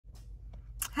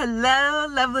Hello,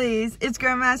 lovelies. It's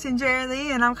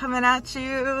MaddisonJaralee, and I'm coming at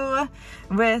you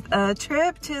with a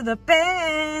trip to the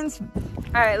bins.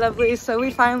 All right, lovelies. So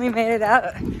we finally made it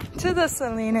out to the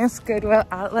Salinas Goodwill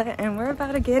outlet, and we're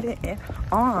about to get it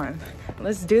on.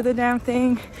 Let's do the damn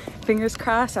thing. Fingers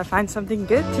crossed I find something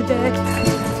good today.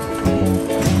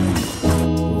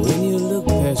 When you look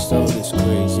past all this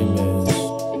crazy mess.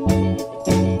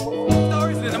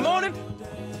 Thursday in the morning,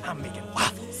 I'm making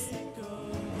waffles.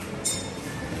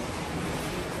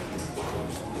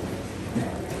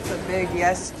 It's a big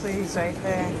yes, please, right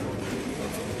there.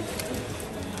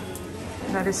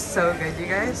 That is so good, you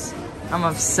guys. I'm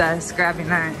obsessed grabbing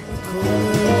that.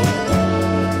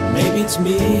 Maybe it's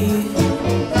me,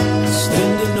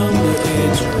 standing on the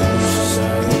edge of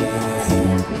society.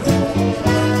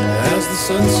 As the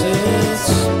sun sets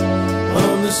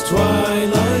on this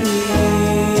twilight eve.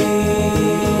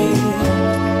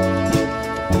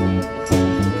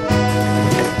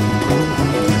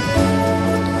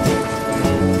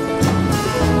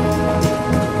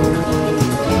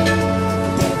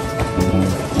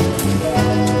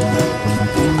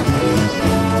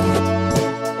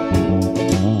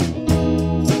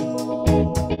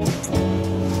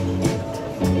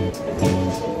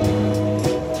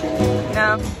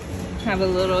 Have a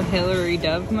little Hillary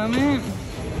Dove moment.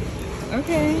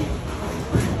 Okay.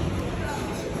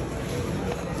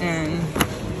 And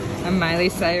a Miley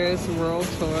Cyrus world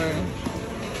tour.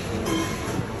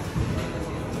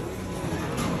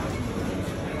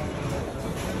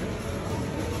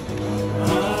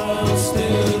 I'll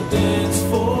still dance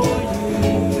for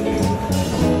you.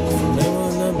 From now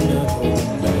on I'm not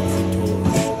holding back the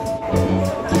torch.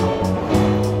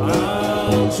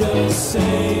 I'll just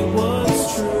say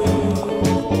what's true.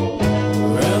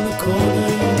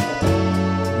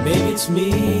 It's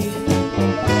me,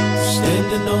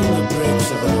 standing on the bricks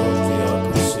of our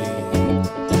theocracy.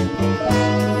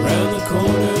 Around the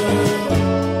corner,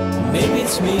 maybe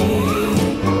it's me,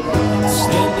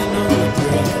 standing on the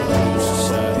brink of our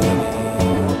society.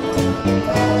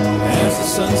 As the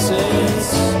sun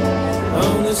sets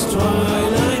on this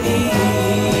twilight eve.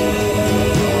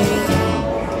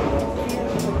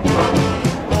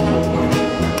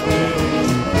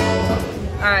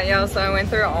 Alright, y'all, so I went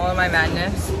through all of my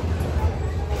madness.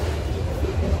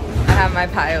 I have my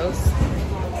piles.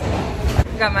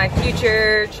 Got my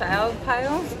future child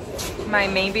pile, my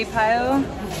maybe pile,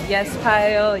 yes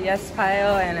pile,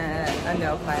 and a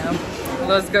no pile.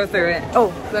 Let's go through it.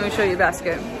 Oh, let me show you the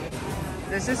basket.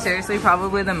 This is seriously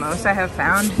probably the most I have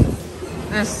found.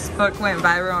 This book went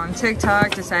viral on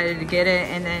TikTok, decided to get it,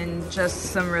 and then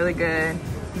just some really good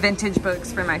vintage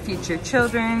books for my future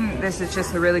children. This is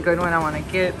just a really good one I want to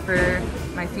get for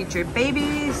my future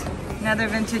babies. Another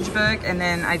vintage book, and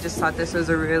then I just thought this was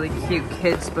a really cute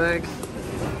kids book.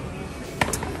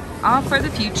 All for the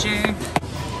future.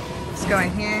 Let's go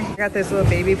in here. I got this little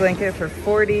baby blanket for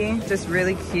 $40. Just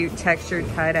really cute textured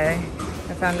tie-dye.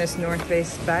 I found this North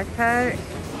Face backpack.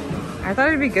 I thought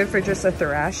it'd be good for just a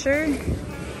thrasher.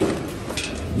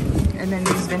 And then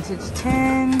these vintage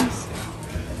tins.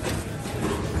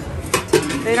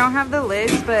 They don't have the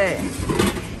lids, but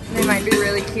they might be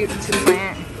really cute to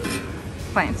plant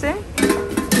plants in.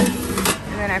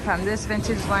 And then I found this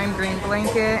vintage lime green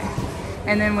blanket.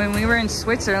 And then when we were in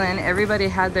Switzerland, everybody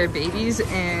had their babies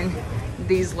in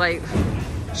these like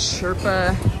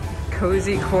Sherpa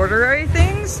cozy corduroy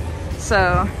things.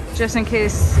 So just in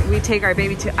case we take our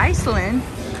baby to Iceland,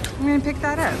 I'm gonna pick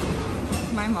that up.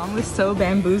 My mom was so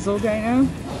bamboozled right now.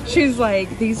 She's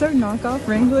like, these are knockoff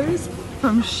Wranglers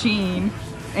from Shein.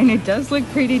 And it does look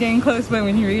pretty dang close, but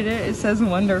when you read it, it says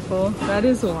wonderful. That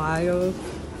is wild.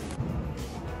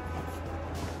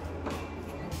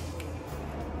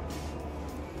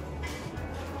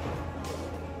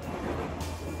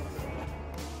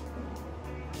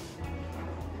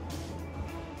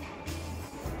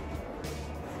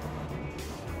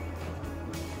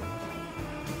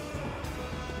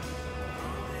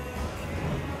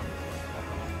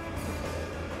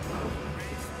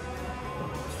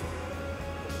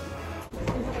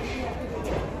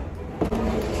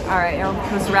 All right, y'all,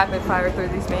 let's rapid fire through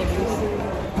these babies.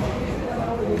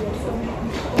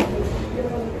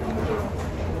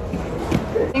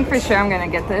 I think for sure I'm gonna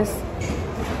get this.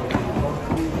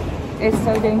 It's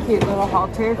so dang cute, little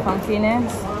halter,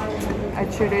 funkiness. A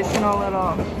traditional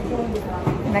little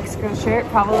Mexico shirt,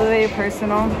 probably a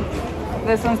personal.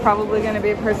 This one's probably gonna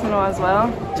be a personal as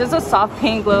well. Just a soft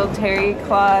pink little terry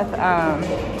cloth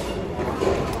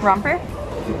romper.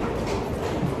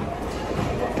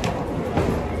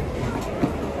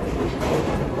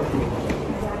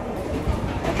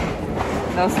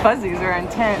 Those fuzzies are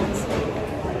intense.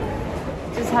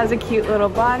 Just has a cute little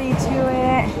body to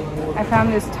it. I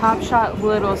found this Topshop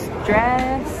little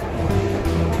dress.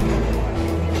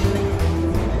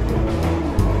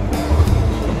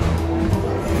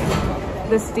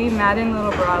 The Steve Madden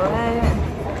little bralette.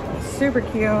 Super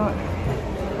cute.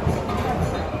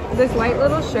 This white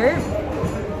little shirt.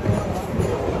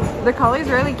 The color's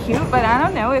really cute, but I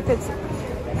don't know if it's,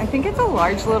 I think it's a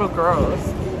large little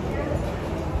girl's.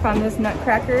 Found this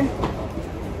Nutcracker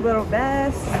little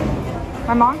vest.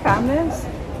 My mom found this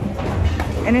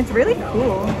and it's really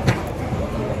cool.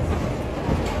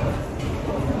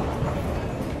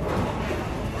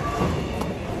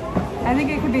 I think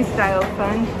it could be style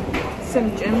fun.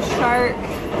 Some Gymshark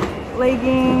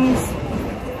leggings,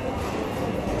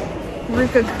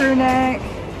 Ruka crew neck,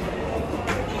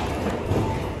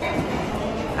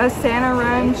 a Santa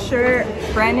Run shirt,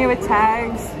 brand new with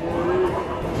tags.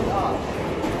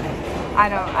 I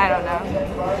don't know.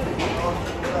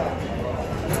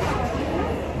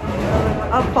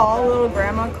 A fall little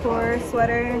grandma core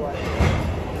sweater.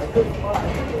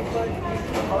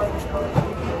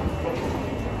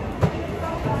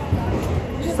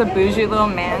 Just a bougie little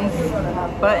man's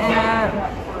button up.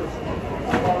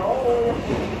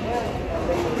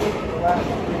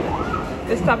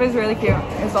 This top is really cute.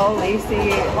 It's all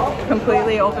lacy,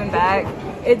 completely open back.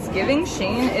 It's giving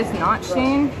Shein. It's not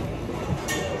Shein.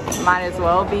 Might as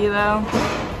well be though.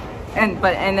 And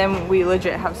then we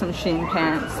legit have some Shein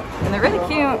pants. And they're really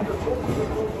cute.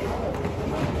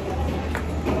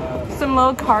 Some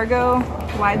little cargo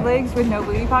wide legs with no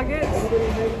booty pockets.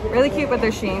 Really cute, but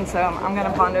they're Shein, so I'm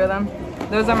gonna ponder them.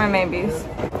 Those are my maybes.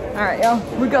 All right, y'all,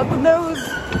 we got the nose.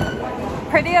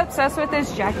 Pretty obsessed with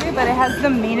this jacket, but it has the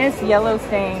meanest yellow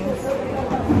stains.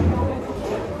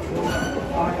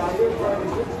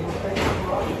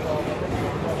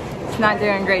 It's not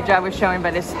doing a great job of showing,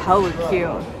 but it's hella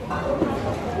cute.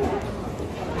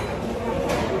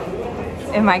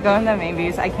 It might go in the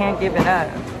maybes. I can't give it up.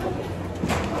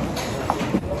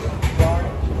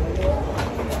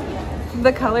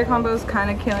 The color combo is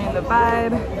kind of killing the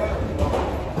vibe.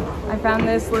 I found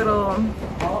this little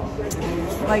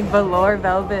like velour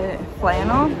velvet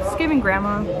flannel. It's giving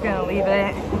grandma. I'm gonna leave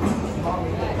it.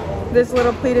 This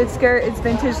little pleated skirt. It's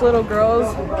vintage little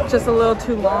girls. Just a little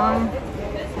too long.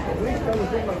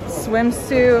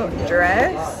 Swimsuit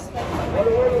dress.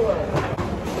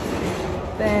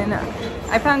 Then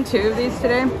I found two of these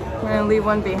today. We're gonna leave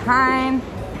one behind.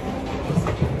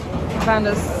 I found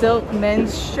a silk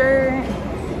men's shirt,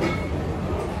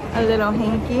 a little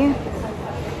hanky,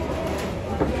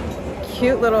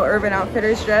 cute little Urban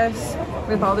Outfitters dress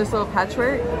with all this little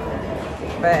patchwork,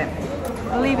 but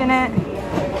leaving it.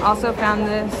 Also found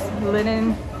this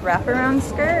linen wraparound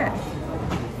skirt,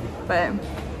 but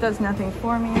does nothing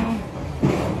for me.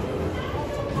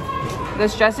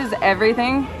 This dress is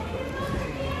everything.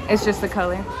 It's just the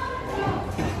color.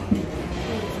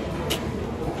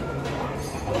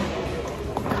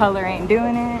 Color ain't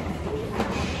doing it.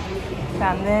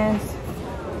 Found this.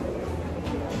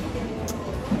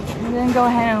 And then go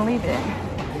ahead and leave it.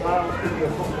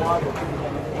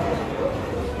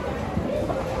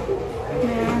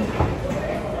 Yeah.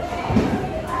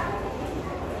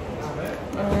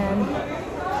 And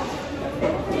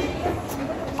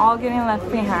all getting left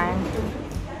behind.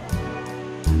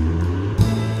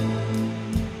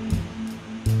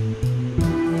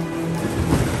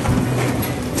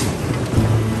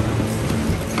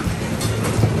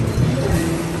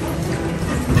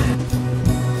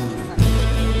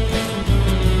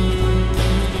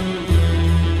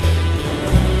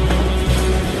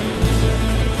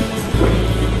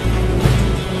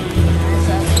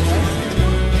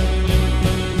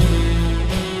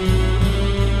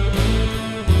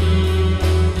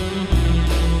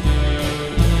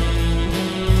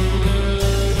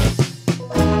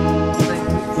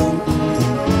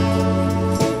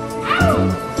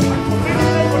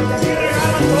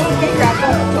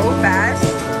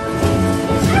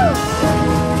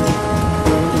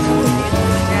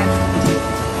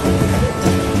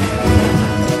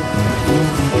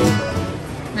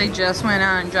 They just went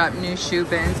out and dropped new shoe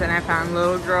bins, and I found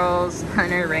little girls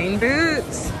Hunter rain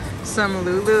boots, some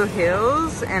Lulu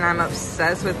heels, and I'm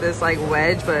obsessed with this like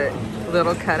wedge but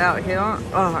little cutout heel.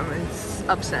 Oh, I'm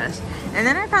obsessed. And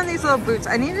then I found these little boots.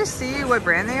 I need to see what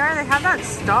brand they are. They have that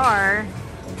star,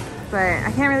 but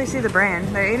I can't really see the brand.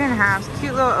 They're 8.5,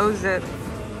 cute little O-zip.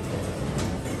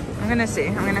 I'm gonna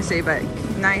see, but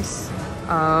nice.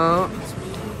 Oh.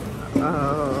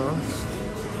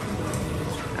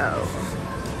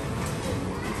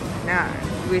 Now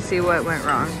we see what went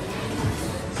wrong.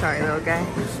 Sorry, little guy.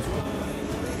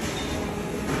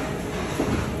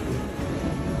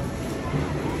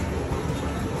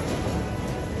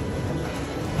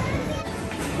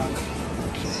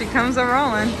 comes a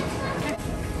rolling.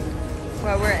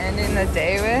 What we're ending the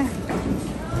day with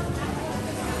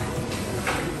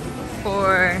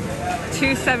for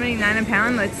 $2.79 a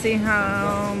pound. Let's see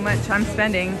how much I'm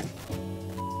spending.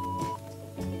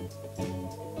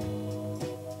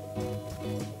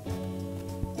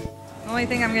 The only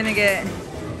thing I'm gonna get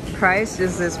priced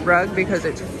is this rug because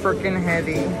it's freaking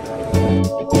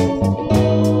heavy.